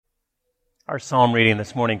Our psalm reading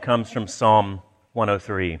this morning comes from Psalm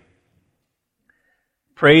 103.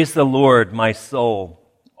 Praise the Lord, my soul.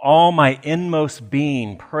 All my inmost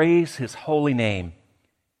being, praise His holy name.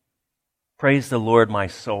 Praise the Lord, my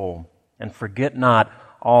soul, and forget not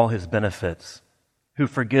all His benefits, who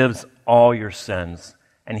forgives all your sins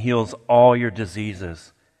and heals all your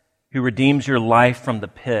diseases, who redeems your life from the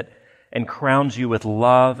pit and crowns you with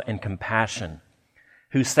love and compassion,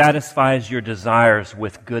 who satisfies your desires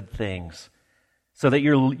with good things, so that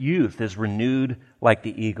your youth is renewed like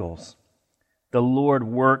the eagles. The Lord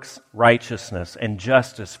works righteousness and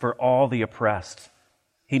justice for all the oppressed.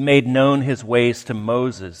 He made known His ways to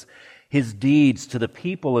Moses, His deeds to the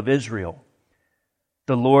people of Israel.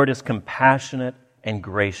 The Lord is compassionate and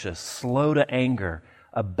gracious, slow to anger,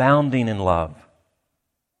 abounding in love.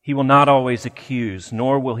 He will not always accuse,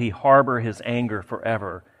 nor will He harbor His anger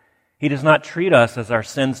forever. He does not treat us as our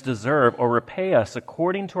sins deserve or repay us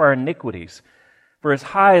according to our iniquities. For as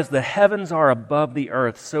high as the heavens are above the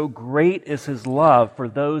earth, so great is His love for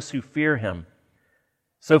those who fear Him.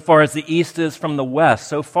 So far as the east is from the west,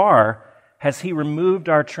 so far has He removed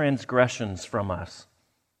our transgressions from us.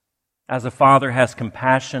 As a father has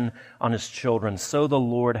compassion on his children, so the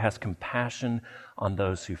Lord has compassion on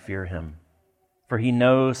those who fear Him. For He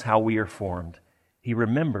knows how we are formed. He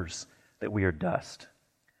remembers that we are dust.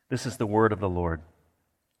 This is the word of the Lord.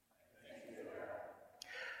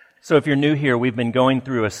 So if you're new here, we've been going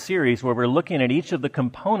through a series where we're looking at each of the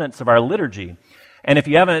components of our liturgy. And if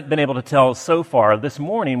you haven't been able to tell so far, this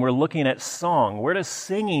morning we're looking at song. Where does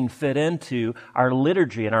singing fit into our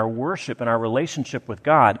liturgy and our worship and our relationship with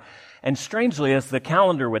God? And strangely, as the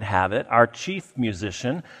calendar would have it, our chief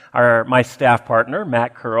musician, my staff partner,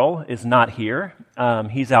 Matt Curl, is not here.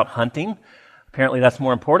 He's out hunting. Apparently that's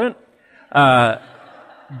more important.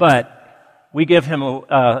 But we give him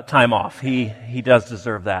time off. He does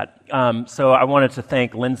deserve that. So I wanted to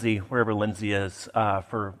thank Lindsay, wherever Lindsay is,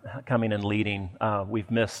 for coming and leading. We've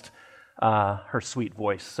missed her sweet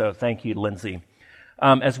voice. So thank you, Lindsay.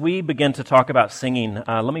 As we begin to talk about singing,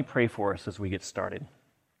 let me pray for us as we get started.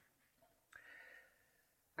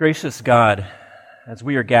 Gracious God, as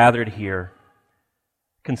we are gathered here,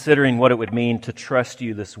 considering what it would mean to trust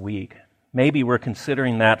You this week, maybe we're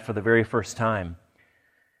considering that for the very first time.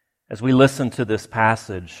 As we listen to this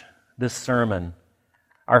passage, this sermon,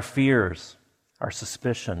 our fears, our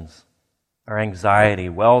suspicions, our anxiety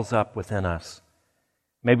wells up within us.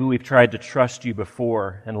 Maybe we've tried to trust You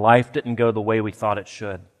before, and life didn't go the way we thought it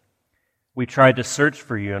should. We tried to search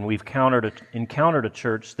for You, and we've encountered a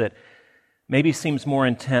church that maybe seems more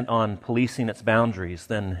intent on policing its boundaries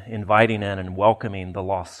than inviting in and welcoming the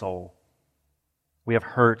lost soul. We have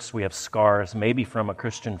hurts, we have scars, maybe from a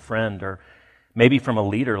Christian friend or maybe from a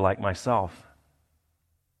leader like myself.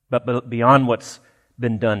 But beyond what's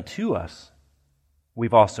been done to us,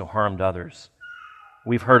 we've also harmed others.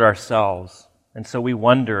 We've hurt ourselves. And so we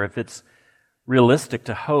wonder if it's realistic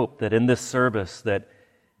to hope that in this service that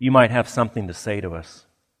You might have something to say to us,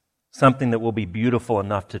 something that will be beautiful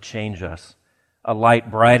enough to change us, a light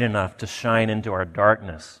bright enough to shine into our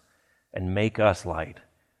darkness and make us light,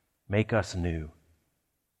 make us new.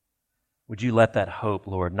 Would You let that hope,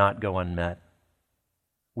 Lord, not go unmet?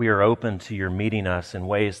 We are open to Your meeting us in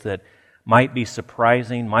ways that might be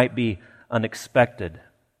surprising, might be unexpected,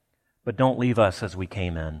 but don't leave us as we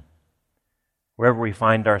came in. Wherever we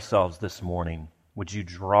find ourselves this morning, would You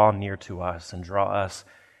draw near to us and draw us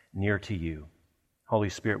near to You? Holy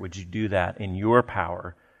Spirit, would You do that in Your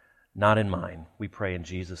power, not in mine? We pray in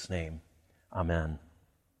Jesus' name. Amen.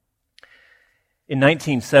 In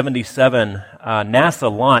 1977,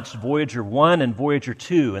 NASA launched Voyager 1 and Voyager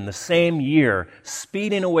 2 in the same year,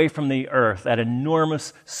 speeding away from the Earth at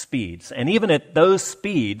enormous speeds. And even at those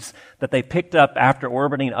speeds that they picked up after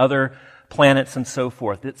orbiting other planets and so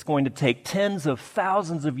forth, it's going to take tens of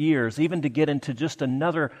thousands of years even to get into just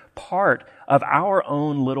another part of our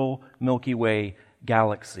own little Milky Way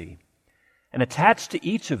galaxy. And attached to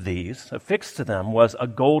each of these, affixed to them, was a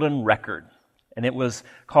golden record. And it was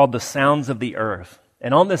called the Sounds of the Earth.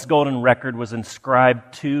 And on this golden record was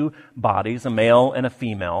inscribed two bodies, a male and a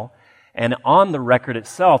female. And on the record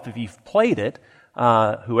itself, if you've played it,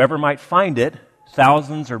 whoever might find it,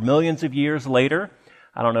 thousands or millions of years later,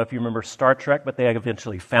 I don't know if you remember Star Trek, but they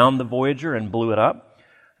eventually found the Voyager and blew it up.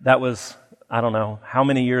 That was, I don't know how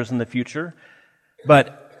many years in the future.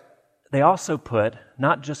 But they also put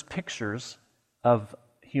not just pictures of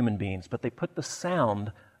human beings, but they put the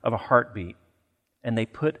sound of a heartbeat. And they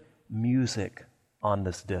put music on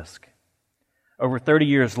this disc. Over 30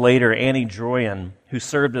 years later, Annie Droyan, who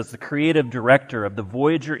served as the creative director of the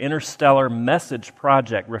Voyager Interstellar Message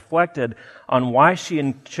Project, reflected on why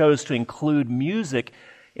she chose to include music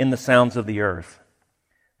in the sounds of the earth.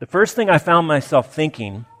 The first thing I found myself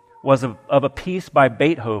thinking was of a piece by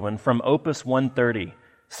Beethoven from Opus 130,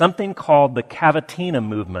 something called the Cavatina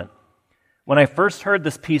movement. When I first heard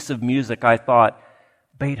this piece of music, I thought,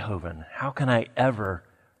 Beethoven, how can I ever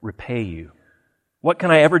repay you? What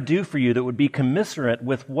can I ever do for you that would be commiserate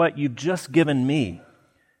with what you've just given me?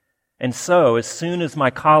 And so, as soon as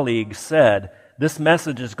my colleague said, this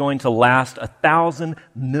message is going to last 1,000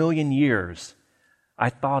 million years,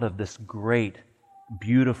 I thought of this great,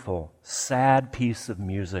 beautiful, sad piece of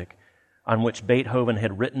music on which Beethoven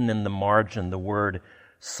had written in the margin the word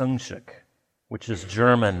Sehnsucht, which is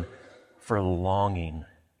German for longing.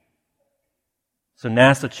 So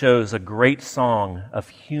NASA chose a great song of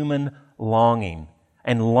human longing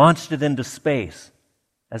and launched it into space,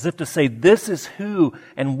 as if to say, this is who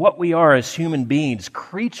and what we are as human beings,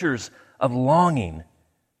 creatures of longing.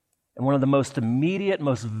 And one of the most immediate,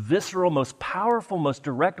 most visceral, most powerful, most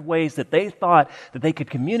direct ways that they thought that they could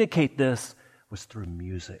communicate this was through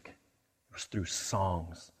music. It was through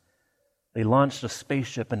songs. They launched a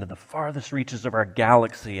spaceship into the farthest reaches of our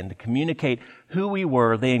galaxy, and to communicate who we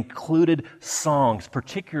were, they included songs,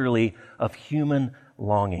 particularly of human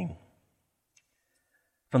longing.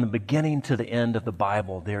 From the beginning to the end of the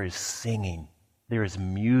Bible, there is singing, there is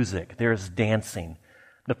music, there is dancing.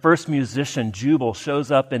 The first musician, Jubal,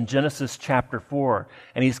 shows up in Genesis chapter 4,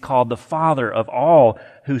 and he's called the father of all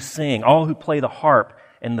who sing, all who play the harp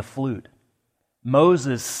and the flute.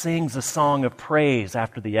 Moses sings a song of praise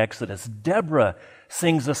after the Exodus. Deborah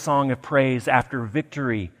sings a song of praise after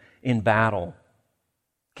victory in battle.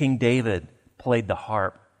 King David played the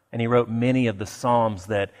harp, and he wrote many of the psalms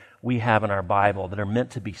that we have in our Bible that are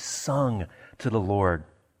meant to be sung to the Lord.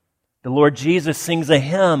 The Lord Jesus sings a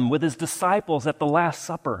hymn with his disciples at the Last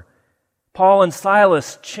Supper. Paul and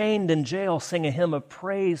Silas, chained in jail, sing a hymn of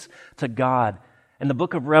praise to God. And the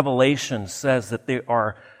book of Revelation says that there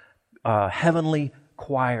are heavenly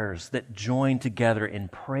choirs that join together in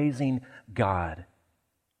praising God.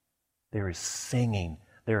 There is singing.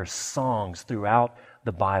 There are songs throughout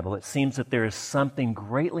the Bible. It seems that there is something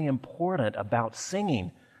greatly important about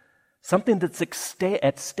singing, something that's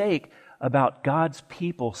at stake about God's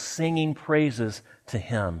people singing praises to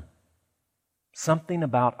Him. Something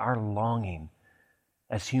about our longing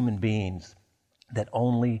as human beings that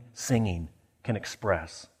only singing can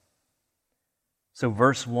express. So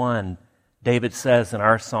verse 1, David says in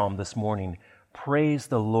our psalm this morning, "Praise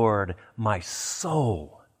the Lord, my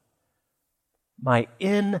soul, my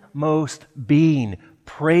inmost being,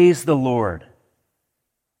 praise the Lord."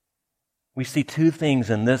 We see two things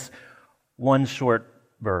in this one short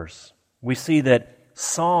verse. We see that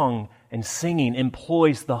song and singing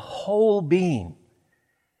employs the whole being.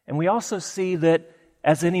 And we also see that,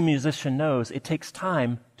 as any musician knows, it takes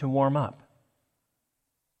time to warm up.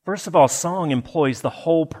 First of all, song employs the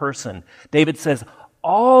whole person. David says,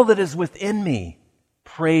 "All that is within me,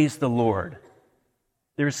 praise the Lord."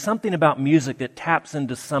 There is something about music that taps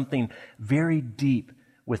into something very deep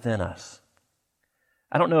within us.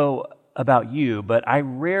 I don't know about you, but I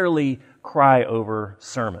rarely cry over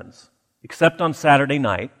sermons, except on Saturday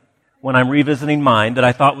night when I'm revisiting mine that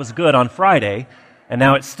I thought was good on Friday, and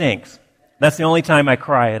now it stinks. That's the only time I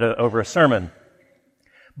cry over a sermon.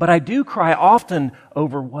 But I do cry often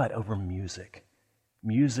over what? Over music.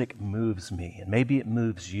 Music moves me, and maybe it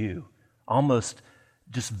moves you, almost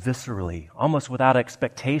just viscerally, almost without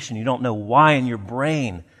expectation. You don't know why in your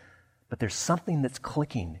brain, but there's something that's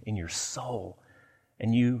clicking in your soul,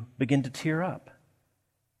 and you begin to tear up.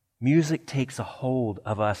 Music takes a hold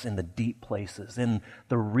of us in the deep places, in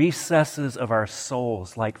the recesses of our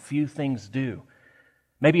souls, like few things do.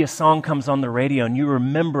 Maybe a song comes on the radio and you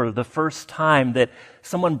remember the first time that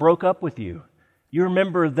someone broke up with you. You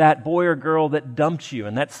remember that boy or girl that dumped you,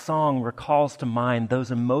 and that song recalls to mind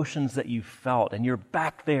those emotions that you felt, and you're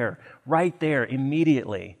back there, right there,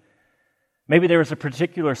 immediately. Maybe there was a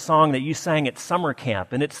particular song that you sang at summer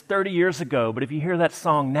camp, and it's 30 years ago, but if you hear that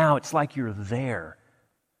song now, it's like you're there.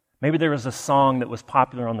 Maybe there was a song that was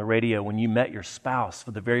popular on the radio when you met your spouse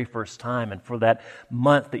for the very first time, and for that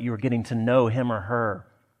month that you were getting to know him or her,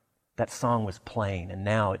 that song was playing, and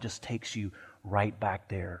now it just takes you right back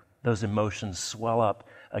there. Those emotions swell up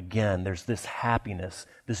again. There's this happiness,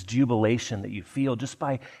 this jubilation that you feel just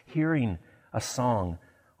by hearing a song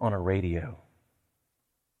on a radio.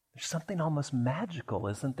 There's something almost magical,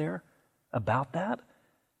 isn't there, about that?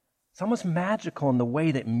 It's almost magical in the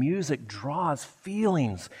way that music draws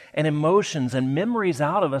feelings and emotions and memories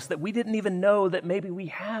out of us that we didn't even know that maybe we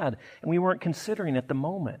had and we weren't considering at the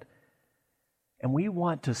moment. And we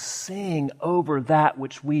want to sing over that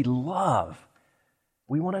which we love.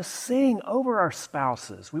 We want to sing over our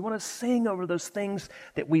spouses. We want to sing over those things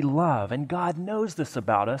that we love. And God knows this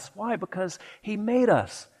about us. Why? Because He made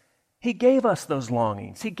us. He gave us those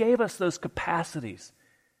longings. He gave us those capacities.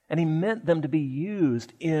 And He meant them to be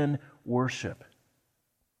used in worship.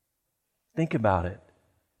 Think about it.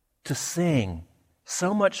 To sing,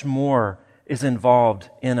 so much more is involved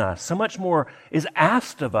in us. So much more is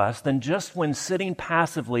asked of us than just when sitting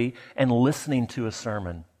passively and listening to a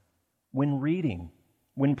sermon. When reading,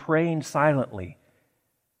 when praying silently,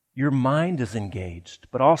 your mind is engaged,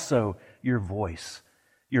 but also your voice,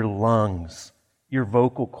 your lungs, your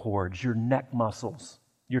vocal cords, your neck muscles,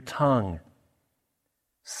 your tongue.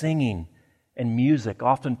 Singing and music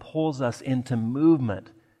often pulls us into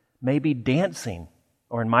movement, maybe dancing,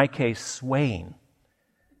 or in my case, swaying.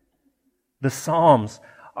 The Psalms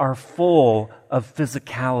are full of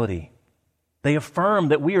physicality. They affirm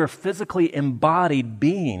that we are physically embodied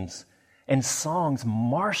beings, and songs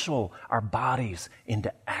marshal our bodies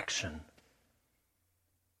into action.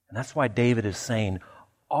 And that's why David is saying,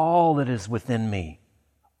 all that is within me,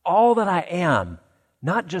 all that I am,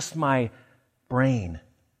 not just my brain,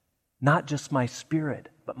 not just my spirit,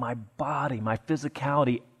 but my body, my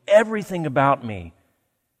physicality, everything about me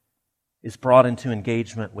is brought into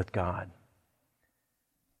engagement with God.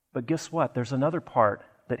 But guess what? There's another part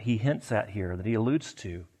that he hints at here, that he alludes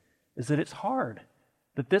to, is that it's hard,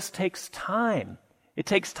 that this takes time. It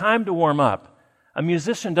takes time to warm up. A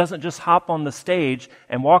musician doesn't just hop on the stage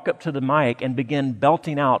and walk up to the mic and begin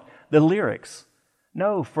belting out the lyrics.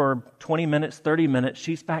 No, for 20 minutes, 30 minutes,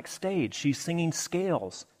 she's backstage. She's singing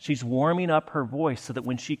scales. She's warming up her voice so that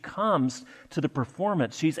when she comes to the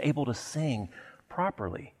performance, she's able to sing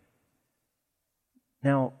properly.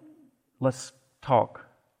 Now, let's talk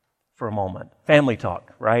for a moment. Family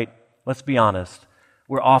talk, right? Let's be honest.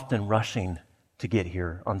 We're often rushing to get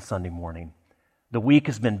here on Sunday morning. The week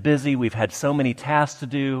has been busy. We've had so many tasks to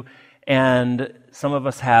do, and some of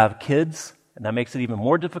us have kids, and that makes it even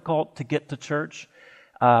more difficult to get to church.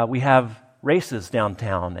 We have races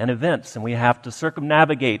downtown and events, and we have to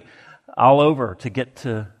circumnavigate all over to get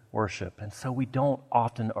to worship. And so we don't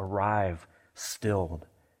often arrive stilled.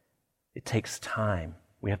 It takes time.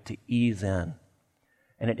 We have to ease in.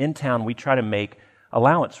 And at In Town, we try to make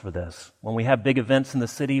allowance for this. When we have big events in the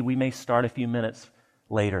city, we may start a few minutes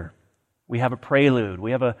later. We have a prelude.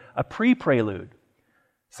 We have a pre-prelude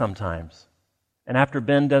sometimes. And after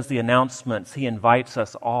Ben does the announcements, he invites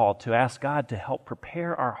us all to ask God to help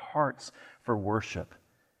prepare our hearts for worship.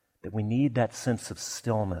 That we need that sense of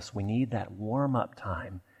stillness. We need that warm-up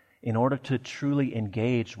time in order to truly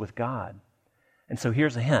engage with God. And so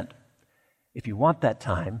here's a hint. If you want that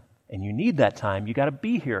time and you need that time, you got to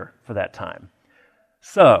be here for that time.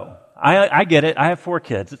 So, I get it. I have 4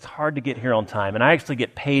 kids. It's hard to get here on time, and I actually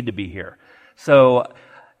get paid to be here. So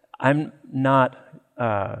I'm not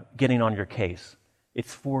getting on your case.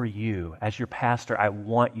 It's for you. As your pastor, I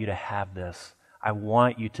want you to have this. I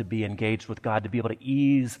want you to be engaged with God, to be able to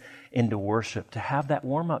ease into worship, to have that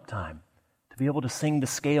warm-up time, to be able to sing the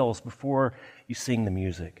scales before you sing the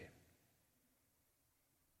music.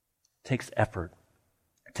 It takes effort.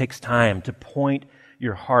 It takes time to point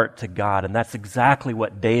your heart to God, and that's exactly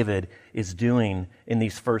what David is doing in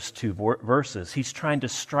these first 2 verses. He's trying to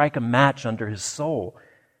strike a match under his soul.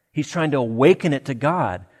 He's trying to awaken it to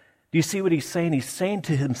God. Do you see what he's saying? He's saying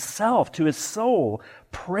to himself, to his soul,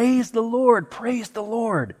 praise the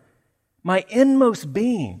Lord, my inmost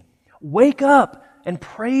being. Wake up and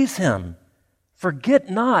praise Him. Forget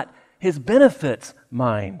not His benefits,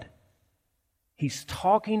 mind. He's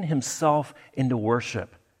talking himself into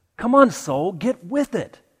worship. Come on, soul, get with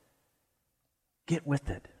it. Get with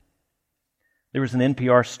it. There was an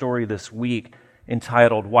NPR story this week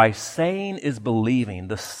entitled, Why Saying is Believing,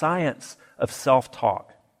 the Science of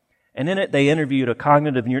Self-Talk. And in it, they interviewed a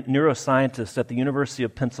cognitive neuroscientist at the University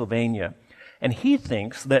of Pennsylvania. And he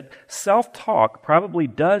thinks that self-talk probably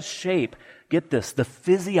does shape, get this, the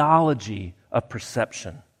physiology of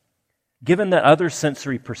perception. Given that other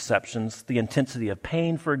sensory perceptions, the intensity of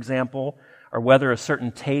pain, for example, or whether a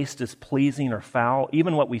certain taste is pleasing or foul,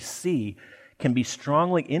 even what we see can be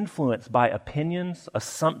strongly influenced by opinions,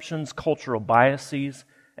 assumptions, cultural biases,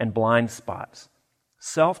 and blind spots.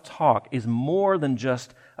 Self-talk is more than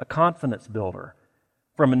just a confidence builder.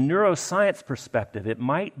 From a neuroscience perspective, it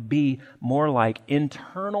might be more like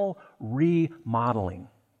internal remodeling.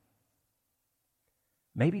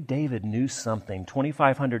 Maybe David knew something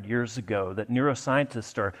 2,500 years ago that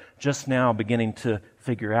neuroscientists are just now beginning to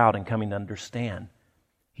figure out and coming to understand.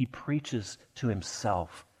 He preaches to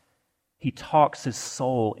himself. He talks his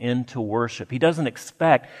soul into worship. He doesn't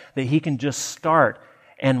expect that he can just start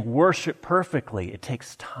and worship perfectly. It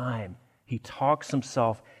takes time. He talks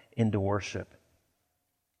himself into worship.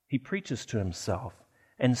 He preaches to himself.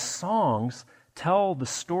 And songs tell the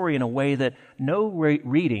story in a way that no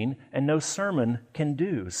reading and no sermon can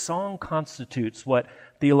do. Song constitutes what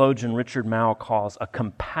theologian Richard Mouw calls a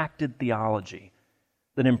compacted theology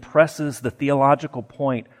that impresses the theological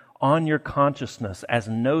point on your consciousness as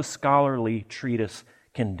no scholarly treatise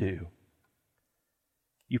can do.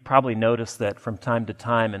 You've probably noticed that from time to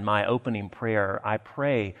time in my opening prayer, I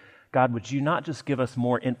pray, God, would you not just give us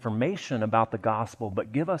more information about the gospel,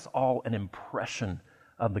 but give us all an impression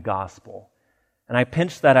of the gospel. And I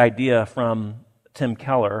pinched that idea from Tim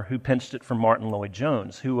Keller, who pinched it from Martin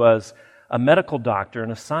Lloyd-Jones, who was a medical doctor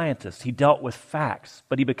and a scientist. He dealt with facts,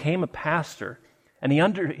 but he became a pastor. And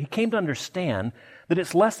he came to understand that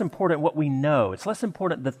it's less important what we know. It's less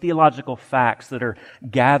important the theological facts that are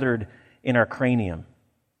gathered in our cranium.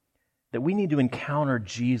 That we need to encounter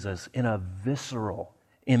Jesus in a visceral,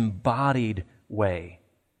 embodied way.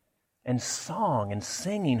 And song and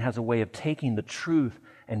singing has a way of taking the truth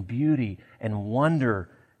and beauty and wonder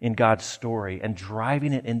in God's story and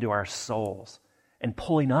driving it into our souls and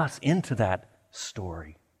pulling us into that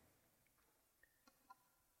story.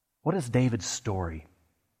 What is David's story?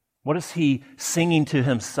 What is he singing to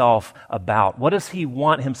himself about? What does he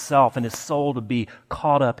want himself and his soul to be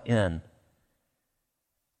caught up in?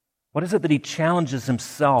 What is it that he challenges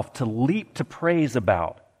himself to leap to praise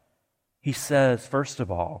about? He says, first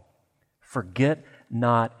of all, forget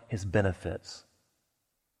not his benefits.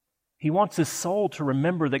 He wants his soul to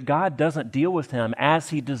remember that God doesn't deal with him as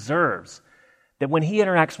he deserves. That when he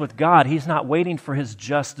interacts with God, he's not waiting for his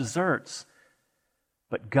just deserts.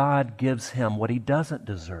 But God gives him what he doesn't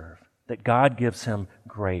deserve. That God gives him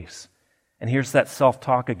grace. And here's that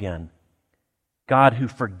self-talk again. God who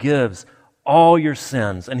forgives all your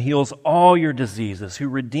sins and heals all your diseases, who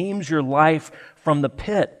redeems your life from the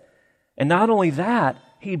pit. And not only that,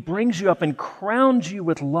 he brings you up and crowns you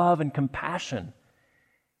with love and compassion.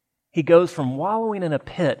 He goes from wallowing in a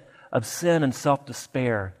pit of sin and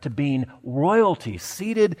self-despair to being royalty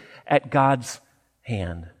seated at God's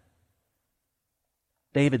hand.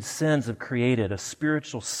 David's sins have created a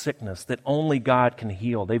spiritual sickness that only God can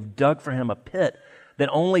heal. They've dug for him a pit that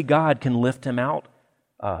only God can lift him out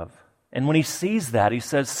of. And when he sees that, he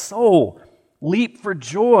says, soul, leap for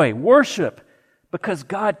joy, worship, because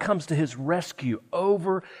God comes to his rescue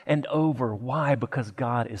over and over. Why? Because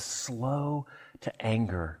God is slow to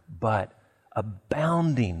anger, but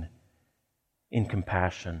abounding in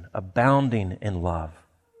compassion, abounding in love.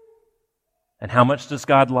 And how much does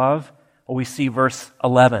God love? Well, we see verse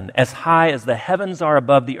 11. As high as the heavens are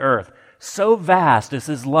above the earth, so vast is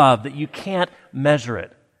his love that you can't measure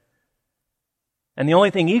it. And the only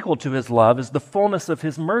thing equal to his love is the fullness of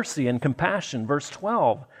his mercy and compassion. Verse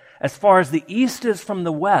 12. As far as the east is from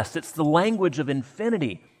the west, it's the language of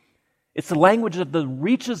infinity. It's the language of the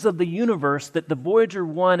reaches of the universe that the Voyager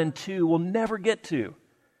 1 and 2 will never get to.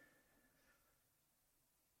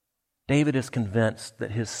 David is convinced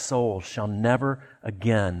that his soul shall never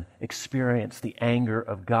again experience the anger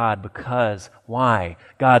of God because, why?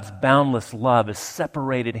 God's boundless love has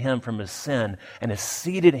separated him from his sin and has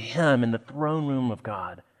seated him in the throne room of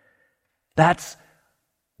God. That's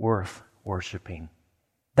worth worshiping.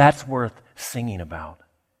 That's worth singing about.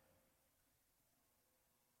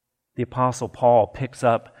 The Apostle Paul picks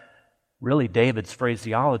up really David's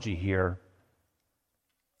phraseology here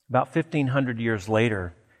about 1,500 years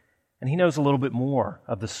later. And he knows a little bit more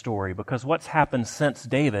of the story because what's happened since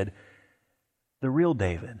David, the real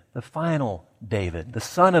David, the final David, the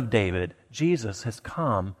son of David, Jesus, has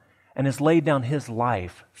come and has laid down his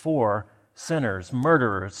life for sinners,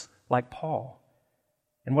 murderers like Paul.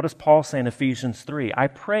 And what does Paul say in Ephesians 3? I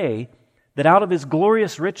pray that out of his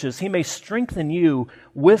glorious riches he may strengthen you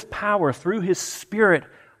with power through his Spirit,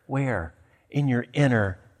 where? In your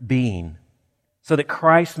inner being, so that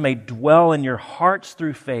Christ may dwell in your hearts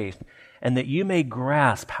through faith, and that you may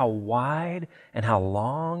grasp how wide and how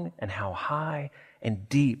long and how high and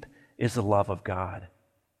deep is the love of God.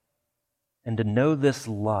 And to know this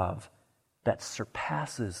love that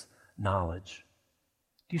surpasses knowledge.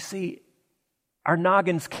 Do you see, our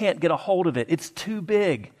noggins can't get a hold of it. It's too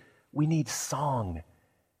big. We need song.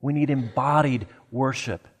 We need embodied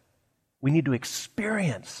worship. We need to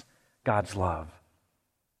experience God's love.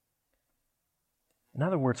 In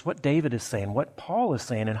other words, what David is saying, what Paul is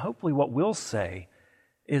saying, and hopefully what we'll say,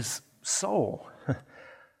 is, soul,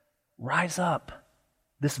 rise up.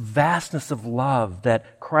 This vastness of love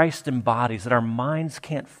that Christ embodies, that our minds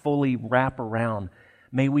can't fully wrap around,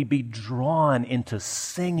 may we be drawn into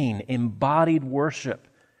singing, embodied worship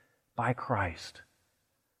by Christ.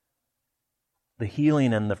 The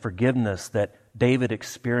healing and the forgiveness that David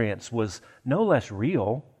experienced was no less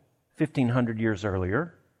real 1,500 years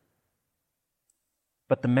earlier.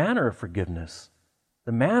 But the manner of forgiveness,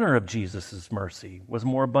 the manner of Jesus' mercy was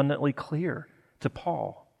more abundantly clear to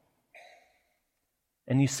Paul.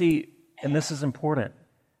 And you see, and this is important,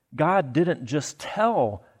 God didn't just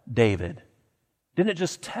tell David, didn't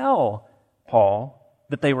just tell Paul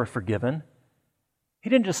that they were forgiven. He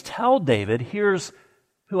didn't just tell David, here's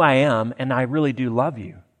who I am, and I really do love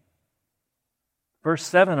you. Verse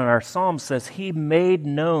 7 in our psalm says, He made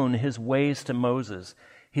known His ways to Moses,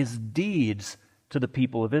 His deeds to the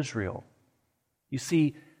people of Israel. You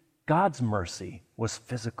see, God's mercy was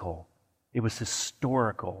physical. It was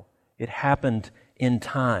historical. It happened in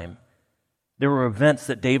time. There were events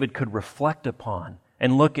that David could reflect upon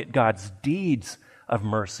and look at God's deeds of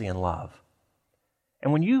mercy and love.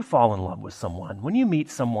 And when you fall in love with someone, when you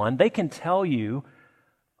meet someone, they can tell you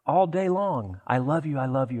all day long, I love you, I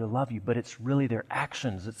love you, I love you, but it's really their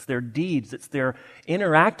actions, it's their deeds, it's their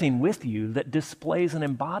interacting with you that displays and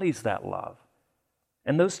embodies that love.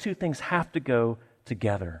 And those two things have to go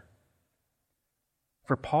together.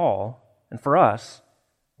 For Paul and for us,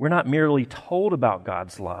 we're not merely told about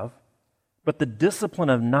God's love, but the discipline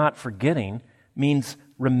of not forgetting means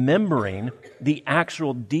remembering the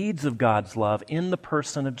actual deeds of God's love in the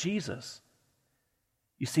person of Jesus.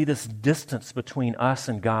 You see, this distance between us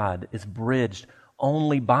and God is bridged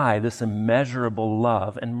only by this immeasurable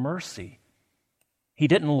love and mercy. He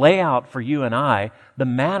didn't lay out for you and I the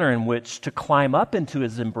manner in which to climb up into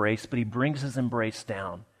His embrace, but He brings His embrace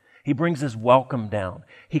down. He brings His welcome down.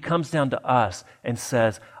 He comes down to us and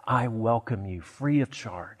says, I welcome you free of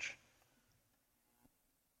charge.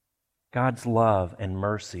 God's love and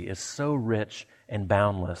mercy is so rich and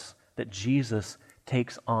boundless that Jesus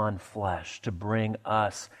takes on flesh to bring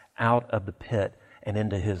us out of the pit and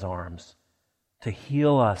into His arms, to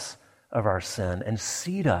heal us of our sin and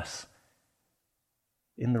seat us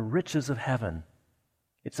in the riches of heaven.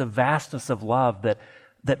 It's a vastness of love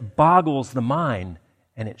that boggles the mind,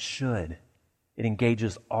 and it should. It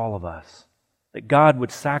engages all of us. That God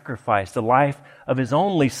would sacrifice the life of His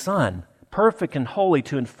only Son, perfect and holy,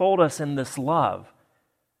 to enfold us in this love.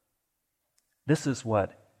 This is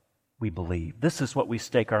what we believe. This is what we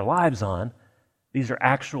stake our lives on. These are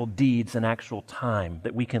actual deeds and actual time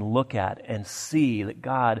that we can look at and see that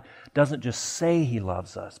God doesn't just say He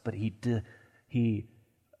loves us, but He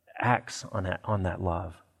acts on that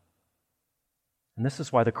love. And this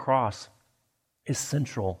is why the cross is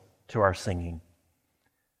central to our singing.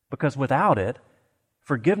 Because without it,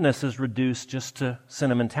 forgiveness is reduced just to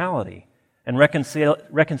sentimentality, and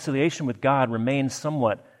reconciliation with God remains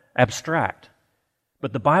somewhat abstract.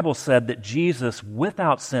 But the Bible said that Jesus,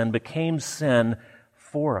 without sin, became sin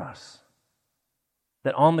for us.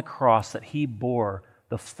 That on the cross, that He bore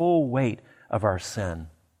the full weight of our sin.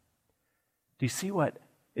 Do you see what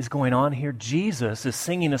is going on here? Jesus is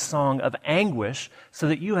singing a song of anguish so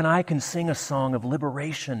that you and I can sing a song of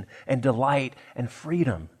liberation and delight and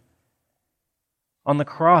freedom. On the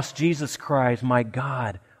cross, Jesus cries, my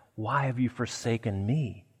God, why have you forsaken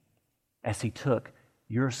me? As He took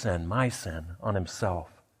your sin, my sin, on Himself.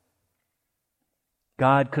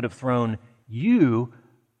 God could have thrown you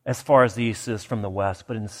as far as the east is from the west,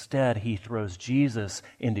 but instead He throws Jesus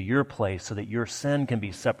into your place so that your sin can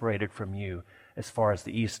be separated from you as far as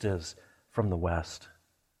the east is from the west.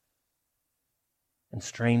 And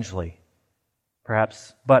strangely,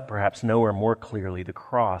 perhaps nowhere more clearly, the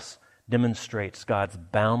cross demonstrates God's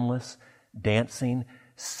boundless, dancing,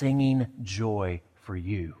 singing joy for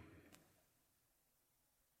you.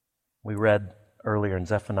 We read earlier in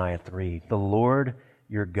Zephaniah 3, the Lord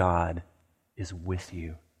your God is with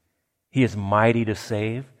you. He is mighty to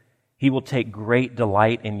save. He will take great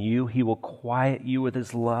delight in you. He will quiet you with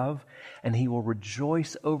His love, and He will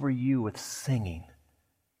rejoice over you with singing.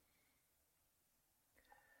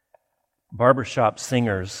 Barbershop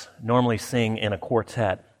singers normally sing in a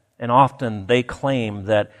quartet, and often they claim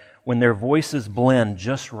that when their voices blend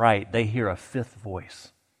just right, they hear a fifth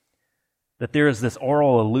voice. That there is this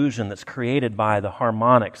oral illusion that's created by the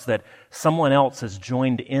harmonics, that someone else has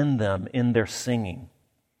joined in them in their singing.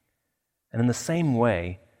 And in the same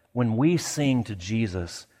way, when we sing to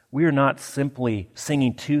Jesus, we are not simply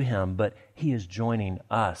singing to Him, but He is joining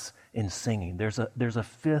us in singing. There's a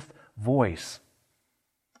fifth voice.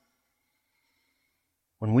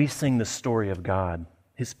 When we sing the story of God,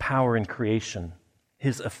 His power in creation,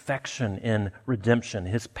 His affection in redemption,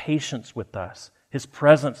 His patience with us, His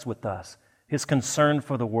presence with us, His concern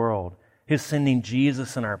for the world, His sending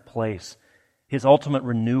Jesus in our place, His ultimate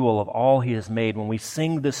renewal of all He has made. When we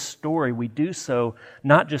sing this story, we do so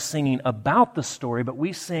not just singing about the story, but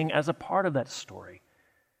we sing as a part of that story.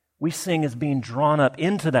 We sing as being drawn up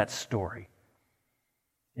into that story.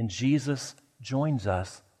 And Jesus joins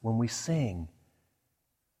us when we sing.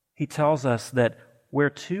 He tells us that where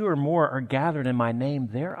two or more are gathered in my name,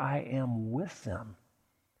 there I am with them.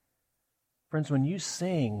 Friends, when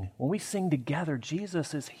we sing together,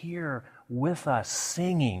 Jesus is here with us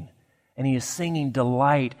singing, and He is singing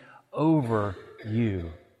delight over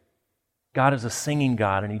you. God is a singing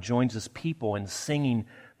God, and He joins His people in singing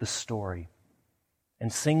the story.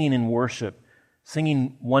 And singing in worship,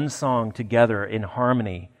 singing one song together in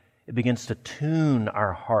harmony, it begins to tune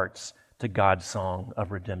our hearts to God's song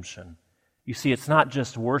of redemption. You see, it's not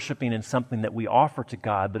just worshiping in something that we offer to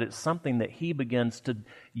God, but it's something that He begins to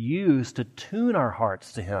use to tune our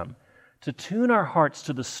hearts to Him, to tune our hearts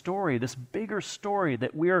to the story, this bigger story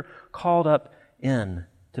that we're called up in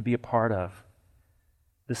to be a part of.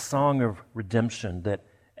 This song of redemption that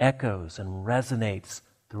echoes and resonates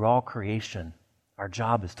through all creation. Our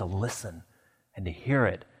job is to listen and to hear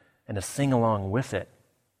it and to sing along with it.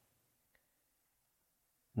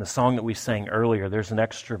 In the song that we sang earlier, there's an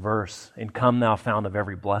extra verse, "In come thou fount of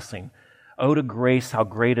every blessing. Oh, to grace, how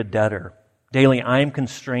great a debtor daily I am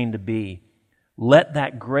constrained to be. Let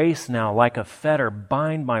that grace now, like a fetter,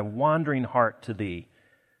 bind my wandering heart to Thee.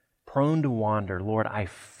 Prone to wander, Lord, I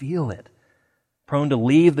feel it. Prone to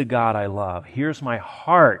leave the God I love. Here's my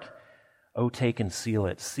heart. Oh, take and seal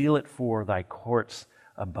it for Thy courts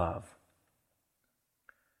above."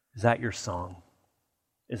 Is that your song?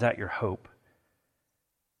 Is that your hope?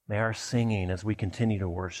 May our singing as we continue to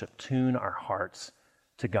worship tune our hearts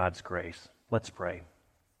to God's grace. Let's pray.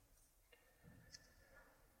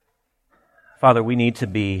 Father, we need to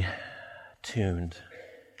be tuned.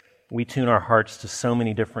 We tune our hearts to so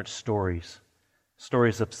many different stories.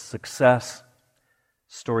 Stories of success,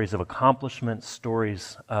 stories of accomplishment,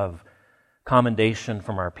 stories of commendation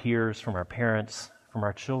from our peers, from our parents, from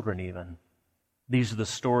our children even. These are the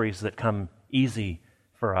stories that come easy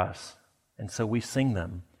for us, and so we sing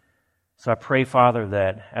them. So I pray, Father,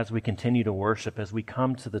 that as we continue to worship, as we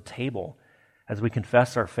come to the table, as we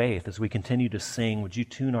confess our faith, as we continue to sing, would You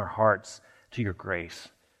tune our hearts to Your grace?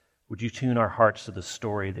 Would You tune our hearts to the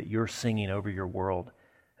story that You're singing over Your world?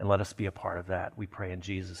 And let us be a part of that. We pray in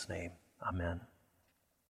Jesus' name. Amen.